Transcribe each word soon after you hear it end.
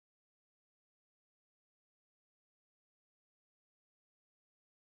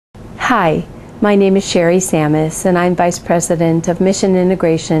Hi, my name is Cherie Sammis, and I'm Vice President of Mission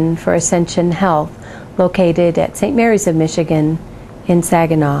Integration for Ascension Health, located at St. Mary's of Michigan in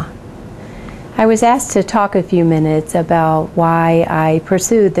Saginaw. I was asked to talk a few minutes about why I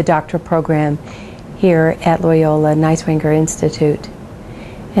pursued the doctoral program here at Loyola Neiswanger Institute.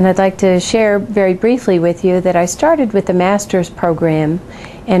 And I'd like to share very briefly with you that I started with the master's program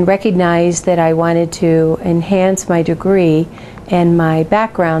and recognized that I wanted to enhance my degree and my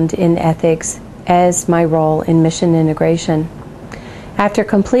background in ethics as my role in mission integration. After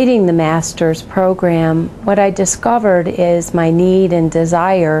completing the master's program, what I discovered is my need and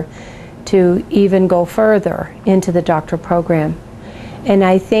desire to even go further into the doctoral program. And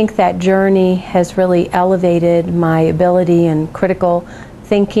I think that journey has really elevated my ability in critical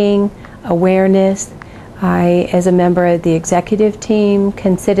thinking, awareness. I, as a member of the executive team,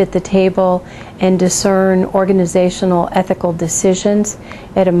 can sit at the table and discern organizational ethical decisions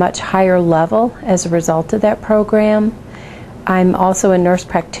at a much higher level as a result of that program. I'm also a nurse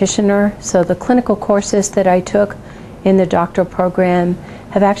practitioner, so the clinical courses that I took in the doctoral program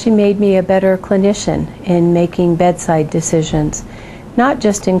have actually made me a better clinician in making bedside decisions, not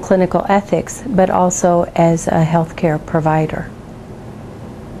just in clinical ethics, but also as a healthcare provider.